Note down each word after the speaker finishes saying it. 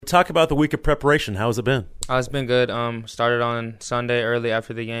talk about the week of preparation. How has it been? It's been good. Started on Sunday early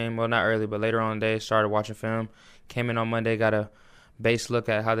after the game. Well, not early, but later on in the day, started watching film. Came in on Monday, got a base look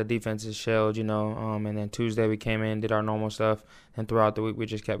at how the defense is shelled, and then Tuesday we came in, did our normal stuff, and throughout the week we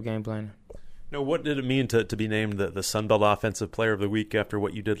just kept game planning. Now, what did it mean to be named the Sun Belt Offensive Player of the Week after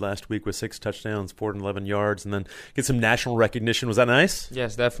what you did last week with 6 touchdowns, 411 yards, and then get some national recognition? Was that nice?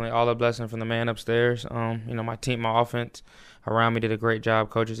 Yes, definitely. All a blessing from the man upstairs. My team, my offense around me did a great job.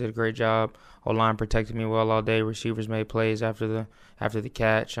 Coaches did a great job. O-line protected me well all day. Receivers made plays after the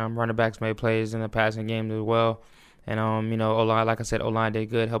catch. Running backs made plays in the passing game as well. And, O-line, like I said, O-line did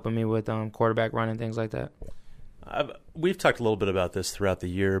good, helping me with quarterback run and things like that. We've talked a little bit about this throughout the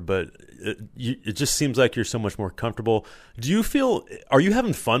year, but it just seems like you're so much more comfortable. Are you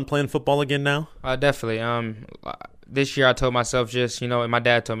having fun playing football again now? Definitely. This year I told myself and my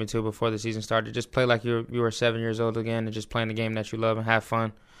dad told me too before the season started, just play like you were 7 years old again and just playing the game that you love and have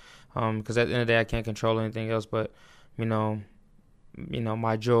fun. Because at the end of the day, I can't control anything else but,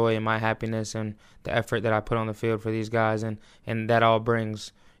 my joy and my happiness and the effort that I put on the field for these guys. And that all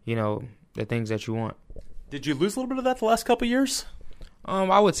brings, the things that you want. Did you lose a little bit of that the last couple of years?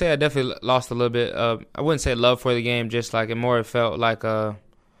 I would say I definitely lost a little bit. I wouldn't say love for the game, just like it felt like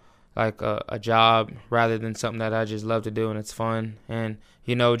a job rather than something that I just love to do and it's fun. And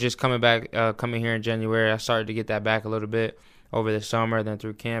just coming here in January, I started to get that back a little bit over the summer, then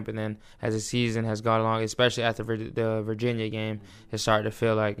through camp, and then as the season has gone along, especially after the Virginia game, it started to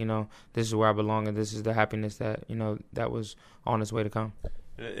feel like this is where I belong and this is the happiness that that was on its way to come.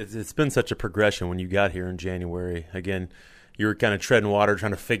 It's been such a progression when you got here in January. Again, you were kind of treading water,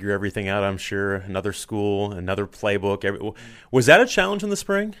 trying to figure everything out, I'm sure. Another school, another playbook. Was that a challenge in the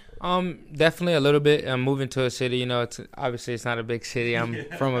spring? Definitely a little bit. I'm moving to a city, obviously it's not a big city. I'm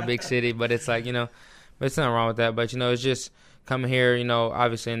from a big city, but it's like, but it's nothing wrong with that. But, it's just coming here,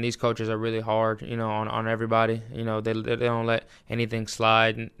 obviously, and these coaches are really hard, on everybody. They don't let anything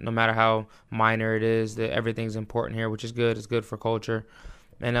slide, no matter how minor it is. Everything's important here, which is good. It's good for culture.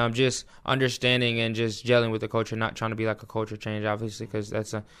 And just understanding and just gelling with the culture, not trying to be like a culture change, obviously, because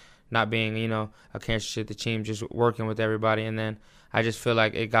that's not being, a cancer to the team, just working with everybody. And then I just feel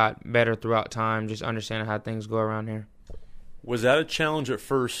like it got better throughout time, just understanding how things go around here. Was that a challenge at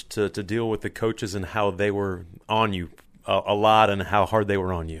first to deal with the coaches and how they were on you a lot and how hard they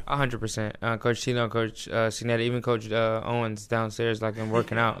were on you? 100%. Coach Tino, Coach Cinetti, even Coach Owens downstairs, like, and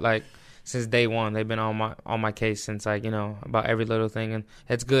working out, like, since day one, they've been on my case since about every little thing, and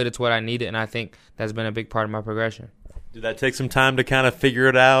it's good. It's what I needed, and I think that's been a big part of my progression. Did that take some time to kind of figure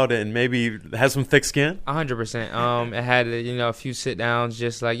it out and maybe have some thick skin? 100%. It had a few sit downs,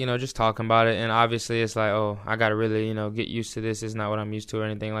 just just talking about it, and obviously it's like, oh, I got to really get used to this. It's not what I'm used to or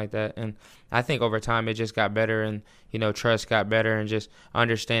anything like that. And I think over time it just got better, and trust got better, and just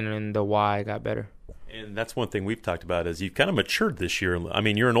understanding the why got better. And that's one thing we've talked about is you've kind of matured this year. I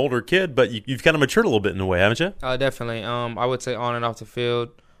mean, you're an older kid, but you've kind of matured a little bit in a way, haven't you? Definitely. I would say on and off the field,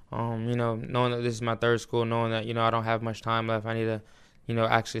 knowing that this is my third school, knowing that, I don't have much time left. I need to,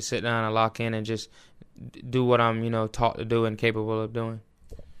 actually sit down and lock in and just do what I'm, taught to do and capable of doing.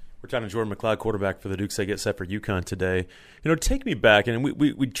 We're talking to Jordan McCloud, quarterback for the Dukes. They get set for UConn today. Take me back, and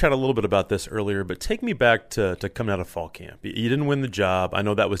we chatted a little bit about this earlier, but take me back to coming out of fall camp. You didn't win the job. I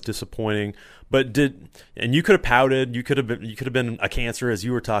know that was disappointing, but and you could have pouted. You could have been a cancer, as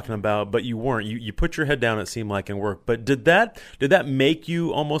you were talking about, but you weren't. You put your head down, it seemed like, and worked. But did that make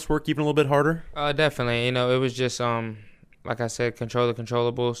you almost work even a little bit harder? Definitely. It was just like I said, control the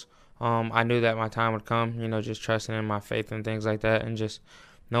controllables. I knew that my time would come. Just trusting in my faith and things like that, and just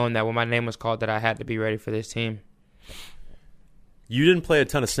knowing that when my name was called that I had to be ready for this team. You didn't play a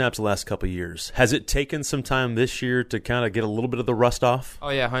ton of snaps the last couple of years. Has it taken some time this year to kind of get a little bit of the rust off? Oh,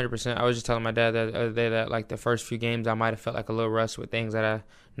 yeah, 100%. I was just telling my dad the other day that, like, the first few games I might have felt like a little rust with things that I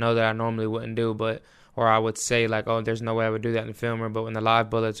know that I normally wouldn't do, or I would say, like, oh, there's no way I would do that in the film room. But when the live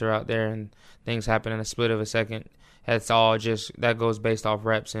bullets are out there and things happen in a split of a second, it's all just that goes based off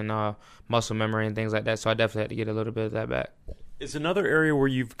reps and muscle memory and things like that. So I definitely had to get a little bit of that back. Is another area where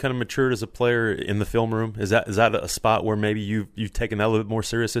you've kind of matured as a player in the film room? Is that a spot where maybe you've taken that a little bit more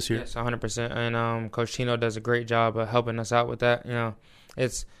serious this year? Yes, 100%. And Coach Tino does a great job of helping us out with that.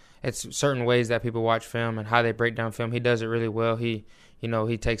 It's certain ways that people watch film and how they break down film. He does it really well. He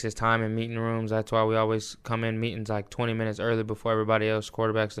takes his time in meeting rooms. That's why we always come in meetings like 20 minutes early before everybody else,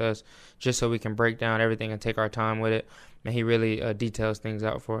 quarterbacks does, just so we can break down everything and take our time with it. And he really details things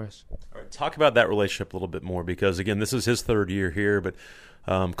out for us. All right. Talk about that relationship a little bit more because, again, this is his third year here, but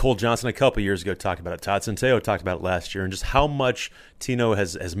Cole Johnson a couple years ago talked about it. Todd Centeio talked about it last year, and just how much Tino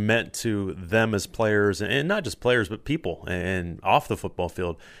has meant to them as players, and not just players, but people and off the football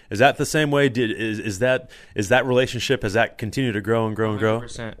field. Is that the same way? Is that relationship, has that continued to grow and grow and grow?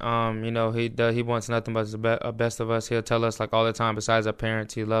 100%. He wants nothing but the best of us. He'll tell us like all the time, besides our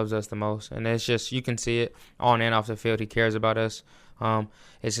parents, he loves us the most. And it's just, you can see it on and off the field. He cares about us.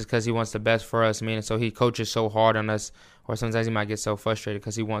 It's just because he wants the best for us. So he coaches so hard on us, or sometimes he might get so frustrated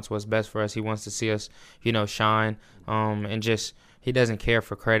because he wants what's best for us. He wants to see us, shine, and just he doesn't care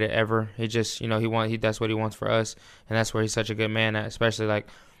for credit ever. He just, that's what he wants for us, and that's where he's such a good man at, especially like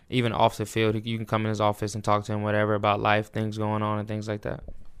even off the field. You can come in his office and talk to him, whatever, about life, things going on, and things like that.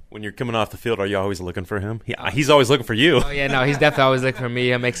 When you're coming off the field, are you always looking for him? He's always looking for you. Oh, yeah, no, he's definitely always looking for me.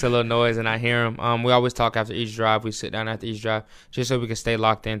 He makes a little noise, and I hear him. We always talk after each drive. We sit down after each drive just so we can stay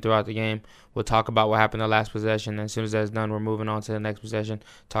locked in throughout the game. We'll talk about what happened the last possession, and as soon as that's done, we're moving on to the next possession,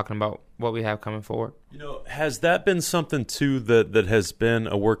 talking about what we have coming forward. Has that been something, too, that has been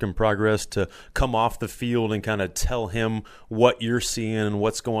a work in progress to come off the field and kind of tell him what you're seeing and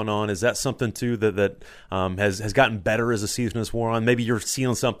what's going on? Is that something, too, that has gotten better as the season has worn on? Maybe you're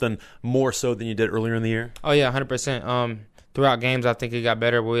seeing something more so than you did earlier in the year? Oh, yeah, 100%. Throughout games, I think it got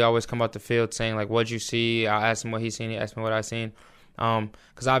better. We always come off the field saying, like, what'd you see? I asked him what he's seen. He asked me what I seen.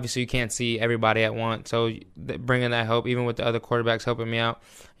 Because obviously you can't see everybody at once. So bringing that help, even with the other quarterbacks helping me out,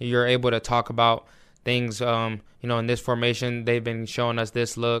 you're able to talk about things, in this formation, they've been showing us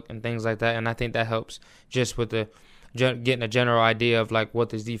this look and things like that. And I think that helps just with getting a general idea of, like, what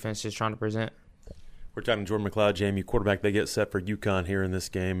this defense is trying to present. We're talking to Jordan McCloud, JMU quarterback. They get set for UConn here in this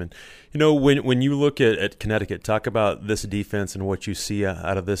game. And, when you look at Connecticut, talk about this defense and what you see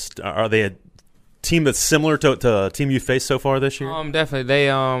out of this. Are they a team that's similar to a team you faced so far this year? Definitely.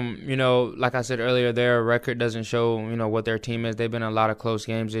 They, like I said earlier, their record doesn't show, what their team is. They've been in a lot of close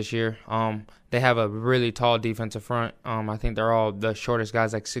games this year. They have a really tall defensive front. I think they're all the shortest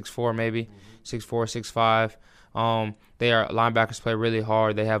guys, like 6'4", maybe, 6'4", 6'5". Their linebackers play really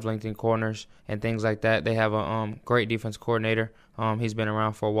hard. They have lengthened corners and things like that. They have a great defense coordinator. He's been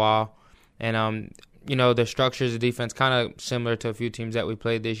around for a while. And, the structures of defense kind of similar to a few teams that we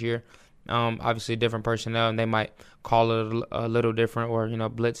played this year. Obviously different personnel, and they might call it a little different or,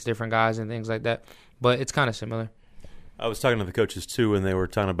 blitz different guys and things like that. But it's kind of similar. I was talking to the coaches, too, and they were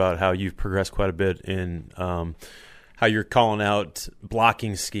talking about how you've progressed quite a bit in how you're calling out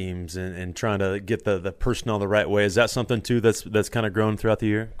blocking schemes and trying to get the personnel the right way. Is that something, too, that's kind of grown throughout the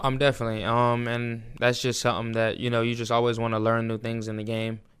year? Definitely. And that's just something that, you just always want to learn new things in the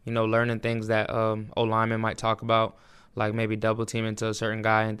game. Learning things that O-linemen might talk about, like maybe double team into a certain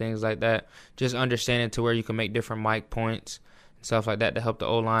guy and things like that. Just understanding to where you can make different mic points and stuff like that to help the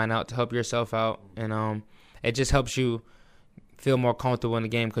O-line out, to help yourself out. And it just helps you feel more comfortable in the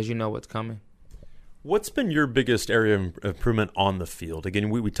game because you know what's coming. What's been your biggest area of improvement on the field?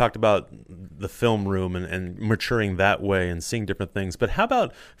 Again, we talked about the film room and maturing that way and seeing different things. But how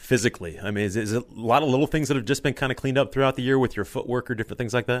about physically? I mean, is it a lot of little things that have just been kind of cleaned up throughout the year with your footwork or different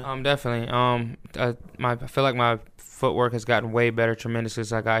things like that? Definitely. I feel like my footwork has gotten way better tremendously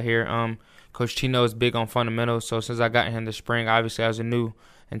since I got here. Coach Tino is big on fundamentals. So since I got here in the spring, obviously I was new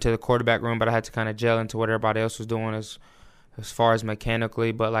into the quarterback room, but I had to kind of gel into what everybody else was doing as far as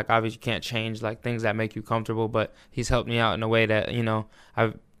mechanically, but like obviously you can't change like things that make you comfortable, but he's helped me out in a way that,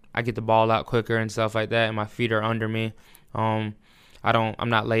 I get the ball out quicker and stuff like that, and my feet are under me. I'm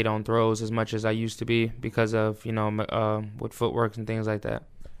not late on throws as much as I used to be because of, with footwork and things like that.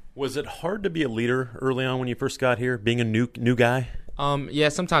 Was it hard to be a leader early on when you first got here, being a new guy? Yeah,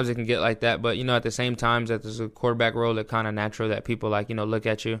 sometimes it can get like that, but, at the same time that there's a quarterback role that kind of natural that people look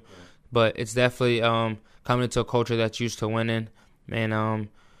at you. But it's definitely coming into a culture that's used to winning and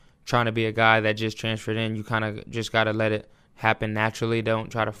trying to be a guy that just transferred in. You kind of just got to let it happen naturally.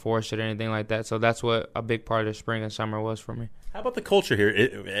 Don't try to force it or anything like that. So that's what a big part of the spring and summer was for me. How about the culture here?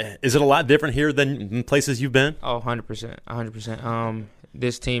 Is it a lot different here than places you've been? Oh, 100%. 100%.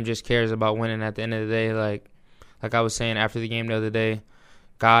 This team just cares about winning at the end of the day. Like I was saying after the game the other day,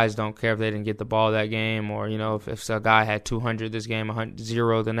 guys don't care if they didn't get the ball that game or, if a guy had 200 this game,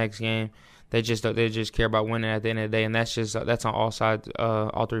 0 the next game. They just care about winning at the end of the day, and that's on all sides,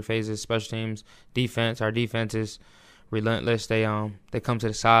 all three phases, special teams, defense. Our defense is relentless. They come to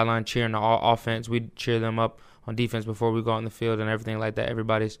the sideline cheering the offense. We cheer them up on defense before we go on the field and everything like that.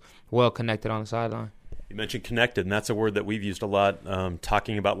 Everybody's well connected on the sideline. You mentioned connected, and that's a word that we've used a lot,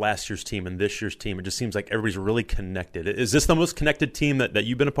 talking about last year's team and this year's team. It just seems like everybody's really connected. Is this the most connected team that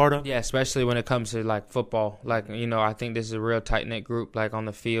you've been a part of? Yeah, especially when it comes to, like, football. Like, I think this is a real tight-knit group. Like, on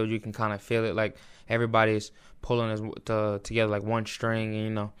the field, you can kind of feel it. Like, everybody's pulling together like one string.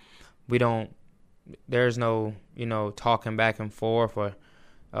 And, we don't – there's no, talking back and forth or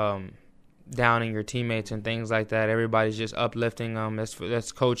downing your teammates and things like that. Everybody's just uplifting them.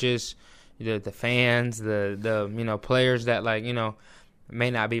 That's coaches – the fans, the players that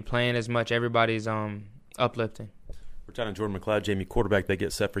may not be playing as much. Everybody's uplifting. We're talking to Jordan McCloud, JMU quarterback. They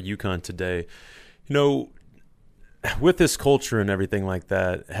get set for UConn today. With this culture and everything like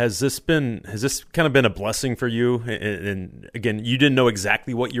that, has this kind of been a blessing for you? And again, you didn't know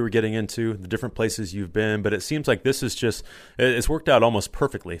exactly what you were getting into, the different places you've been, but it seems like this is it's worked out almost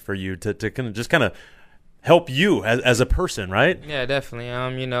perfectly for you to kind of help you as a person, right? Yeah, definitely.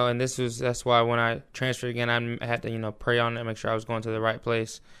 And that's why when I transferred again, I had to, pray on it, make sure I was going to the right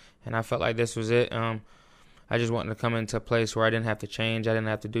place. And I felt like this was it. I just wanted to come into a place where I didn't have to change. I didn't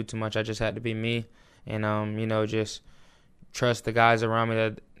have to do too much. I just had to be me and, just trust the guys around me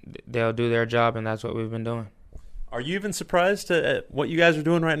that they'll do their job, and that's what we've been doing. Are you even surprised at what you guys are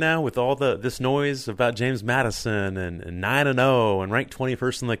doing right now with all this noise about James Madison and 9-0 and ranked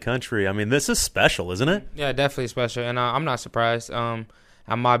 21st in the country? I mean, this is special, isn't it? Yeah, definitely special, and I'm not surprised. On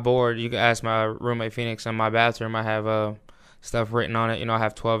my board, you can ask my roommate Phoenix. In my bathroom, I have stuff written on it. I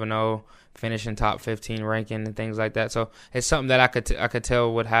have 12-0, finishing top 15 ranking and things like that. So it's something that I could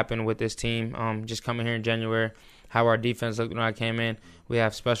tell would happen with this team. Just coming here in January, how our defense looked when I came in. We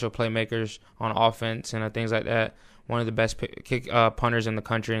have special playmakers on offense and things like that. One of the best punters in the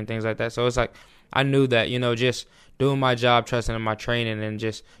country and things like that. So it's like I knew that, just doing my job, trusting in my training, and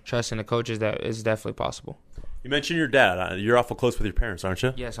just trusting the coaches, that is definitely possible. You mentioned your dad. You're awful close with your parents, aren't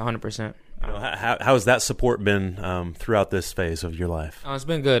you? Yes, 100%. How has that support been throughout this phase of your life? It's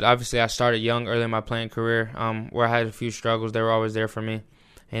been good. Obviously, I started young, early in my playing career, where I had a few struggles. They were always there for me.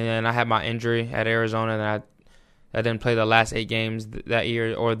 And then I had my injury at Arizona, and I didn't play the last 8 games that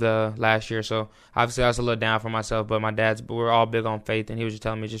year or the last year. So, obviously, I was a little down for myself. But we're all big on faith, and he was just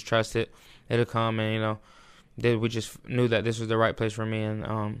telling me, just trust it. It'll come. And, we just knew that this was the right place for me,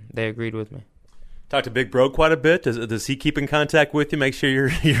 and they agreed with me. Talk to Big Bro quite a bit. Does he keep in contact with you, make sure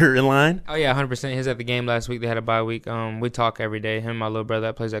you're in line? Oh, yeah, 100%. He was at the game last week. They had a bye week. We talk every day. Him and my little brother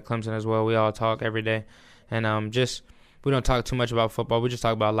that plays at Clemson as well. We all talk every day. And we don't talk too much about football. We just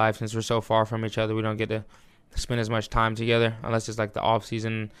talk about life since we're so far from each other. We don't get to spend as much time together unless it's like the off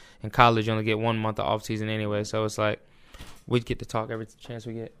season. In college, you only get 1 month of off season anyway, so it's like we get to talk every chance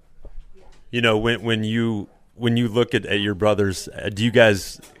we get. When you look at your brothers, do you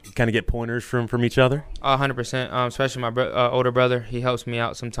guys kind of get pointers from each other? 100%, especially my older brother. He helps me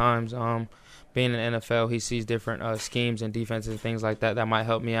out sometimes. Being in the NFL, he sees different schemes and defenses and things like that might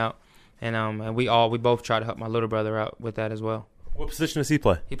help me out, and we both try to help my little brother out with that as well. What position does he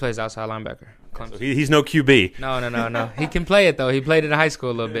play? He plays outside linebacker. So he's no QB. No. He can play it, though. He played it in high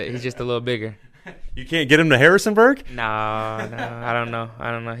school a little bit. He's just a little bigger. You can't get him to Harrisonburg? No, I don't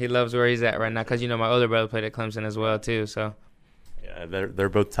know. He loves where he's at right now because, my older brother played at Clemson as well, too. So. Yeah, they're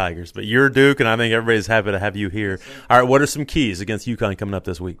both Tigers. But you're Duke, and I think everybody's happy to have you here. All right, what are some keys against UConn coming up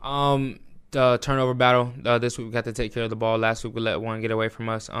this week? The turnover battle. This week we got to take care of the ball. Last week we let one get away from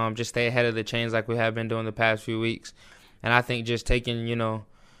us. Just stay ahead of the chains like we have been doing the past few weeks. And I think just taking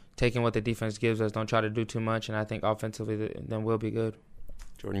what the defense gives us, don't try to do too much. And I think offensively, then we'll be good.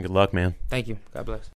 Jordan, good luck, man. Thank you. God bless.